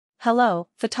Hello,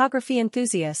 photography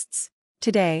enthusiasts.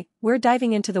 Today, we're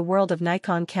diving into the world of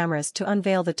Nikon cameras to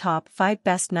unveil the top 5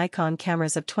 best Nikon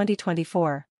cameras of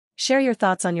 2024. Share your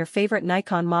thoughts on your favorite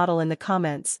Nikon model in the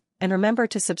comments, and remember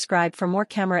to subscribe for more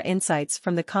camera insights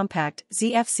from the compact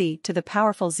ZFC to the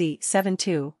powerful Z7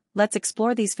 II. Let's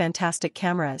explore these fantastic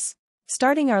cameras.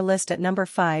 Starting our list at number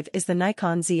 5 is the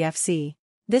Nikon ZFC.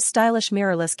 This stylish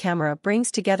mirrorless camera brings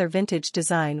together vintage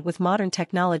design with modern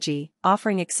technology,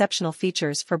 offering exceptional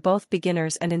features for both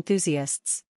beginners and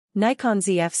enthusiasts. Nikon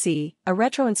ZFC, a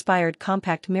retro-inspired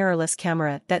compact mirrorless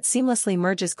camera that seamlessly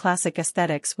merges classic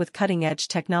aesthetics with cutting-edge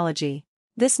technology.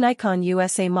 This Nikon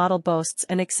USA model boasts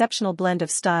an exceptional blend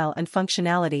of style and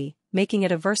functionality, making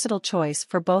it a versatile choice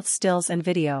for both stills and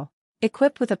video.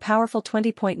 Equipped with a powerful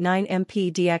 20.9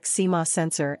 MP DX CMOS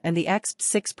sensor and the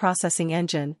X6 processing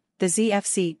engine, the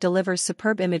ZFC delivers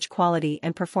superb image quality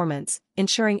and performance,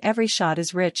 ensuring every shot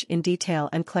is rich in detail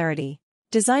and clarity.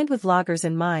 Designed with vloggers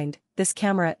in mind, this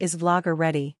camera is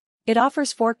vlogger-ready. It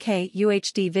offers 4K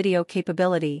UHD video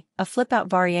capability, a flip-out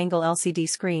vari-angle LCD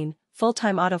screen,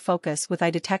 full-time autofocus with eye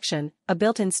detection, a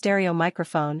built-in stereo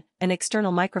microphone, an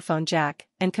external microphone jack,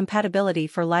 and compatibility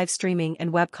for live streaming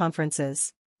and web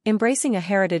conferences. Embracing a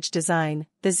heritage design,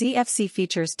 the ZFC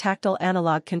features tactile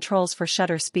analog controls for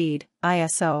shutter speed,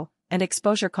 ISO, and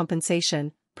exposure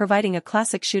compensation, providing a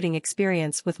classic shooting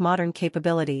experience with modern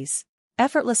capabilities.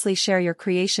 Effortlessly share your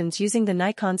creations using the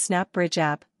Nikon Snap Bridge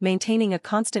app, maintaining a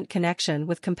constant connection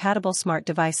with compatible smart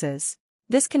devices.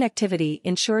 This connectivity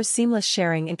ensures seamless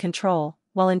sharing and control,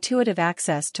 while intuitive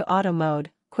access to auto mode,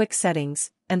 quick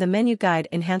settings, and the menu guide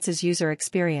enhances user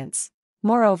experience.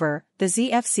 Moreover, the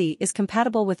ZFC is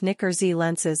compatible with Nikon Z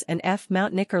lenses and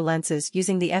F-mount Nikon lenses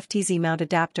using the FTZ mount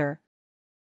adapter,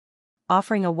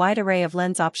 offering a wide array of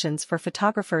lens options for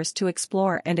photographers to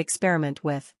explore and experiment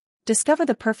with. Discover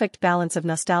the perfect balance of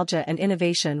nostalgia and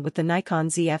innovation with the Nikon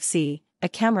ZFC, a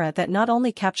camera that not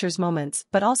only captures moments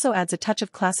but also adds a touch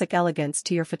of classic elegance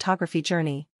to your photography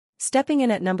journey. Stepping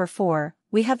in at number 4,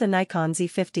 we have the Nikon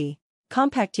Z50.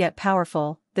 Compact yet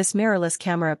powerful, this mirrorless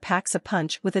camera packs a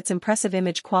punch with its impressive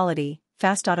image quality,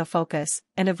 fast autofocus,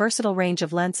 and a versatile range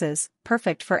of lenses,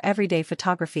 perfect for everyday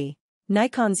photography.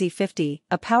 Nikon Z50,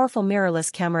 a powerful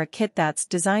mirrorless camera kit that's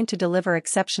designed to deliver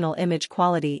exceptional image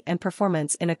quality and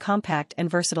performance in a compact and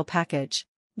versatile package.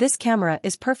 This camera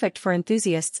is perfect for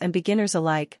enthusiasts and beginners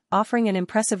alike, offering an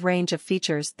impressive range of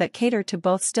features that cater to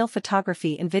both still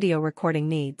photography and video recording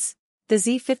needs. The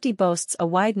Z50 boasts a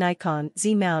wide Nikon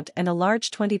Z mount and a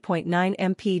large 20.9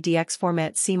 MP DX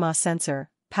format CMOS sensor,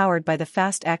 powered by the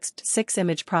fast X6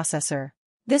 image processor.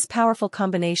 This powerful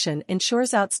combination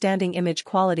ensures outstanding image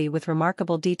quality with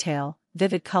remarkable detail,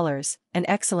 vivid colors, and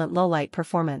excellent low-light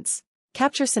performance.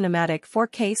 Capture cinematic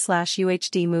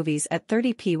 4K/UHD movies at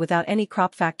 30p without any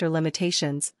crop factor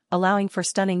limitations, allowing for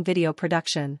stunning video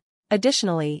production.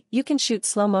 Additionally, you can shoot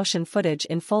slow-motion footage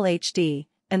in full HD,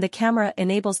 and the camera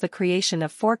enables the creation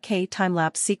of 4K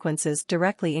time-lapse sequences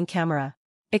directly in camera.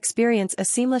 Experience a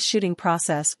seamless shooting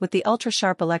process with the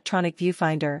ultra-sharp electronic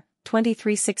viewfinder,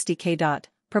 2360K,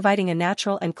 providing a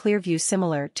natural and clear view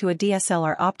similar to a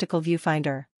DSLR optical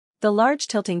viewfinder. The large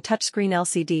tilting touchscreen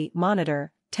LCD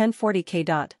monitor,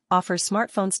 1040K, offers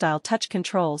smartphone-style touch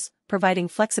controls, providing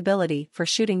flexibility for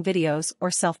shooting videos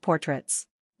or self-portraits.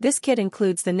 This kit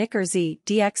includes the Nikon Z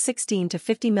DX 16 to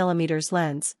 50mm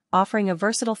lens, offering a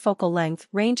versatile focal length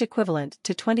range equivalent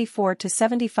to 24 to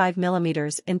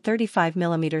 75mm in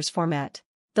 35mm format.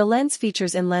 The lens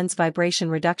features in-lens vibration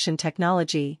reduction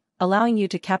technology, allowing you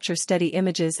to capture steady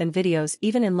images and videos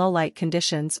even in low-light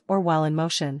conditions or while in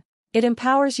motion. It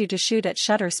empowers you to shoot at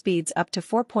shutter speeds up to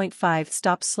 4.5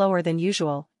 stops slower than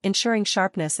usual, ensuring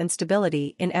sharpness and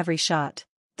stability in every shot.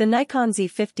 The Nikon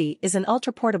Z50 is an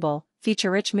ultra-portable,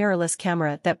 feature-rich mirrorless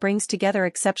camera that brings together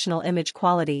exceptional image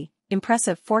quality,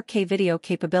 impressive 4K video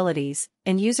capabilities,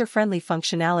 and user-friendly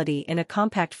functionality in a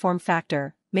compact form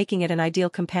factor, making it an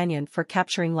ideal companion for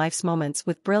capturing life's moments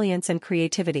with brilliance and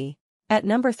creativity. At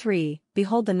number 3,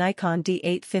 behold the Nikon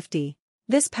D850.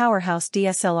 This powerhouse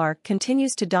DSLR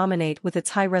continues to dominate with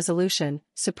its high resolution,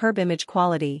 superb image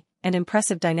quality, and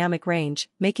impressive dynamic range,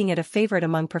 making it a favorite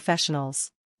among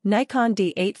professionals. Nikon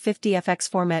D850 FX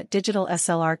format digital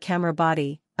SLR camera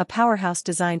body, a powerhouse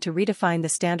designed to redefine the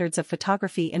standards of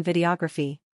photography and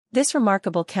videography. This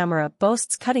remarkable camera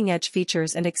boasts cutting-edge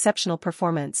features and exceptional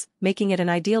performance, making it an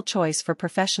ideal choice for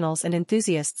professionals and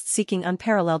enthusiasts seeking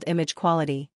unparalleled image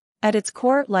quality. At its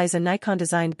core lies a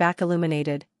Nikon-designed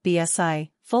back-illuminated,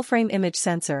 BSI, full-frame image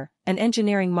sensor, an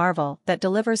engineering marvel that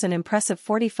delivers an impressive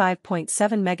 45.7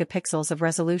 megapixels of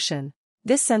resolution.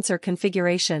 This sensor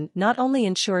configuration not only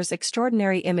ensures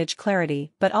extraordinary image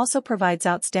clarity but also provides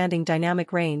outstanding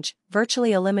dynamic range,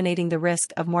 virtually eliminating the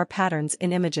risk of more patterns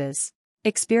in images.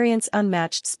 Experience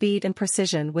unmatched speed and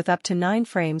precision with up to 9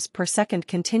 frames per second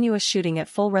continuous shooting at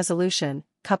full resolution,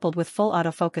 coupled with full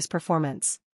autofocus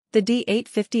performance. The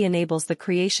D850 enables the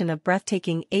creation of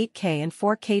breathtaking 8K and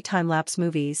 4K time-lapse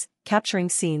movies, capturing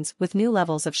scenes with new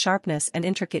levels of sharpness and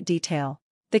intricate detail.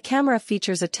 The camera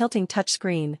features a tilting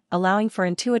touchscreen, allowing for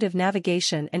intuitive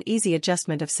navigation and easy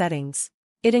adjustment of settings.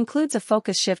 It includes a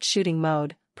focus shift shooting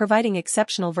mode, providing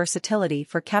exceptional versatility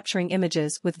for capturing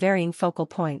images with varying focal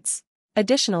points.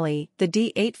 Additionally, the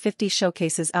D850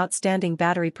 showcases outstanding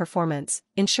battery performance,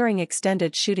 ensuring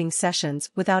extended shooting sessions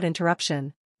without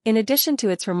interruption. In addition to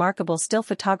its remarkable still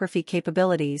photography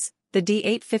capabilities, the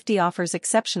D850 offers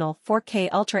exceptional 4K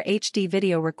Ultra HD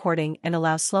video recording and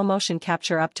allows slow-motion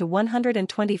capture up to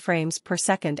 120 frames per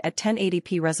second at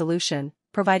 1080p resolution,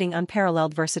 providing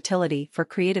unparalleled versatility for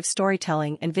creative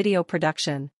storytelling and video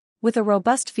production. With a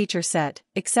robust feature set,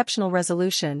 exceptional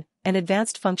resolution, and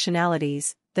advanced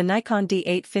functionalities, the Nikon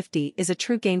D850 is a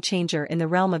true game-changer in the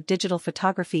realm of digital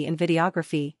photography and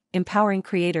videography, empowering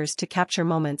creators to capture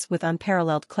moments with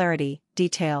unparalleled clarity,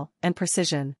 detail, and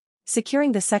precision.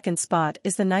 Securing the second spot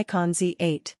is the Nikon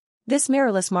Z8. This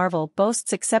mirrorless marvel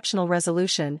boasts exceptional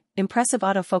resolution, impressive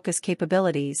autofocus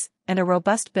capabilities, and a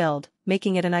robust build,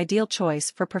 making it an ideal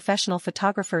choice for professional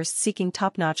photographers seeking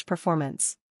top-notch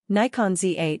performance. Nikon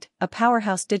Z8, a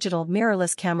powerhouse digital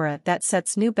mirrorless camera that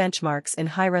sets new benchmarks in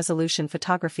high-resolution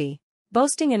photography.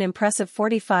 Boasting an impressive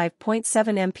 45.7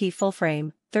 MP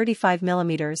full-frame,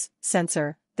 35mm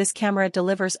sensor, this camera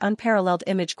delivers unparalleled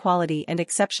image quality and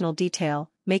exceptional detail,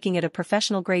 making it a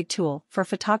professional-grade tool for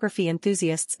photography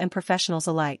enthusiasts and professionals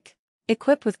alike.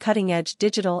 Equipped with cutting-edge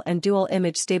digital and dual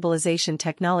image stabilization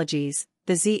technologies,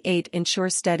 the Z8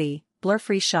 ensures steady,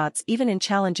 blur-free shots even in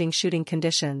challenging shooting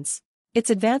conditions. Its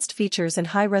advanced features and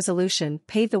high resolution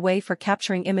pave the way for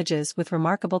capturing images with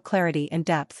remarkable clarity and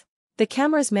depth. The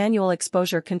camera's manual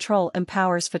exposure control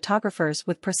empowers photographers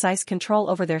with precise control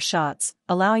over their shots,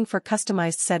 allowing for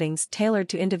customized settings tailored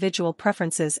to individual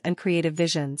preferences and creative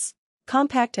visions.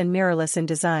 Compact and mirrorless in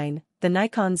design, the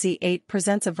Nikon Z8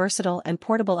 presents a versatile and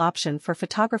portable option for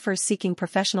photographers seeking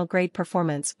professional-grade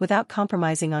performance without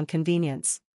compromising on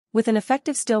convenience. With an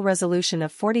effective still resolution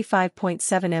of 45.7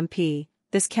 MP,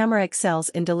 this camera excels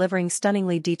in delivering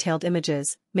stunningly detailed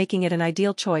images, making it an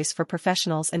ideal choice for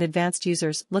professionals and advanced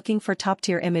users looking for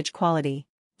top-tier image quality.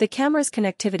 The camera's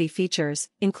connectivity features,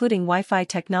 including Wi-Fi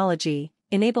technology,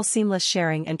 enable seamless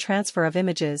sharing and transfer of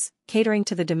images, catering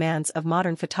to the demands of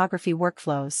modern photography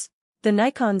workflows. The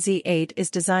Nikon Z8 is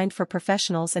designed for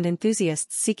professionals and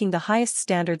enthusiasts seeking the highest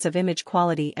standards of image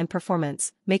quality and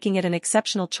performance, making it an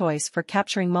exceptional choice for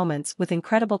capturing moments with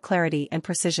incredible clarity and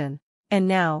precision. And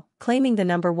now, claiming the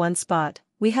number 1 spot,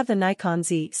 we have the Nikon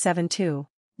Z7 II.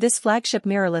 This flagship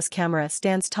mirrorless camera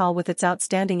stands tall with its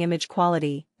outstanding image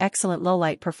quality, excellent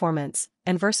low-light performance,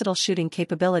 and versatile shooting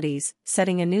capabilities,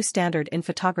 setting a new standard in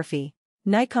photography.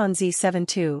 Nikon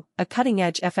Z7 II, a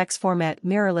cutting-edge FX format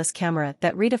mirrorless camera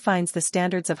that redefines the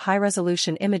standards of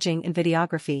high-resolution imaging and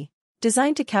videography.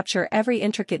 Designed to capture every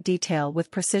intricate detail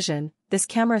with precision, this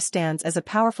camera stands as a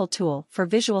powerful tool for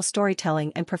visual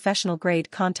storytelling and professional-grade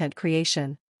content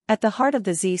creation. At the heart of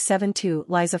the Z7 II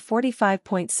lies a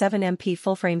 45.7 MP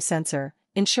full-frame sensor,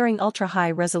 ensuring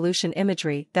ultra-high-resolution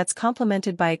imagery that's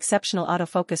complemented by exceptional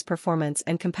autofocus performance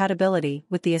and compatibility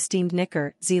with the esteemed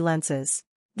Nikon Z lenses.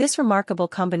 This remarkable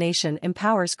combination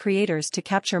empowers creators to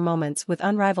capture moments with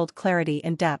unrivaled clarity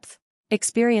and depth.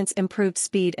 Experience improved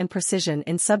speed and precision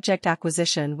in subject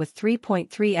acquisition with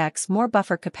 3.3x more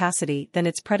buffer capacity than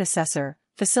its predecessor,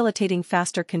 facilitating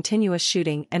faster continuous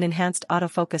shooting and enhanced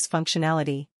autofocus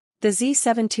functionality. The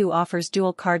Z7 II offers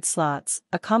dual card slots,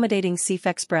 accommodating CF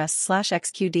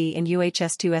Express/XQD and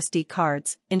UHS-2 SD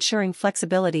cards, ensuring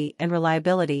flexibility and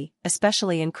reliability,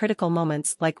 especially in critical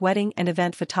moments like wedding and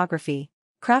event photography.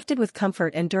 Crafted with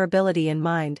comfort and durability in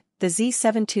mind, the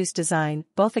Z7 II's design,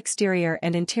 both exterior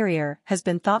and interior, has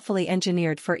been thoughtfully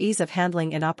engineered for ease of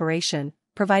handling and operation,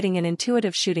 providing an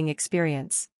intuitive shooting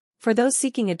experience. For those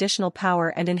seeking additional power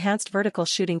and enhanced vertical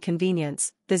shooting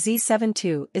convenience, the Z7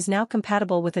 II is now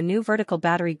compatible with a new vertical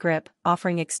battery grip,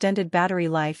 offering extended battery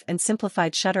life and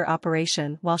simplified shutter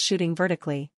operation while shooting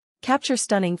vertically. Capture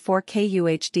stunning 4K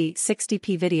UHD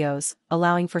 60p videos,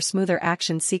 allowing for smoother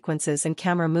action sequences and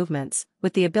camera movements,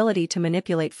 with the ability to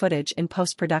manipulate footage in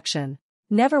post-production.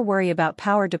 Never worry about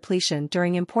power depletion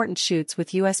during important shoots with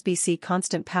USB-C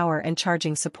constant power and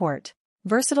charging support.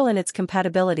 Versatile in its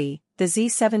compatibility, the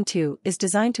Z7 II is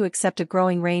designed to accept a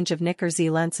growing range of Nikon Z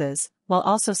lenses, while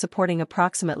also supporting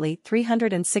approximately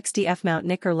 360 f-mount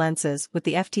Nikkor lenses with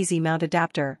the FTZ mount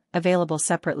adapter, available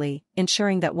separately,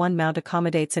 ensuring that one mount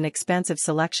accommodates an expansive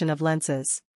selection of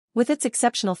lenses. With its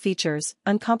exceptional features,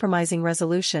 uncompromising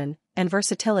resolution, and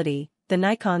versatility, the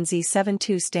Nikon Z7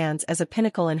 II stands as a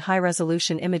pinnacle in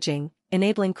high-resolution imaging,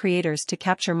 enabling creators to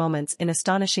capture moments in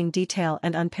astonishing detail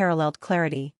and unparalleled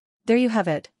clarity. There you have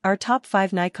it, our top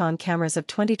 5 Nikon cameras of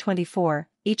 2024,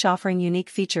 each offering unique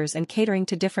features and catering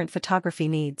to different photography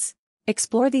needs.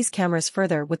 Explore these cameras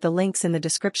further with the links in the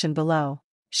description below.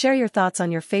 Share your thoughts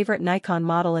on your favorite Nikon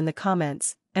model in the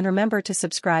comments, and remember to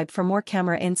subscribe for more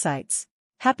camera insights.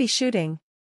 Happy shooting!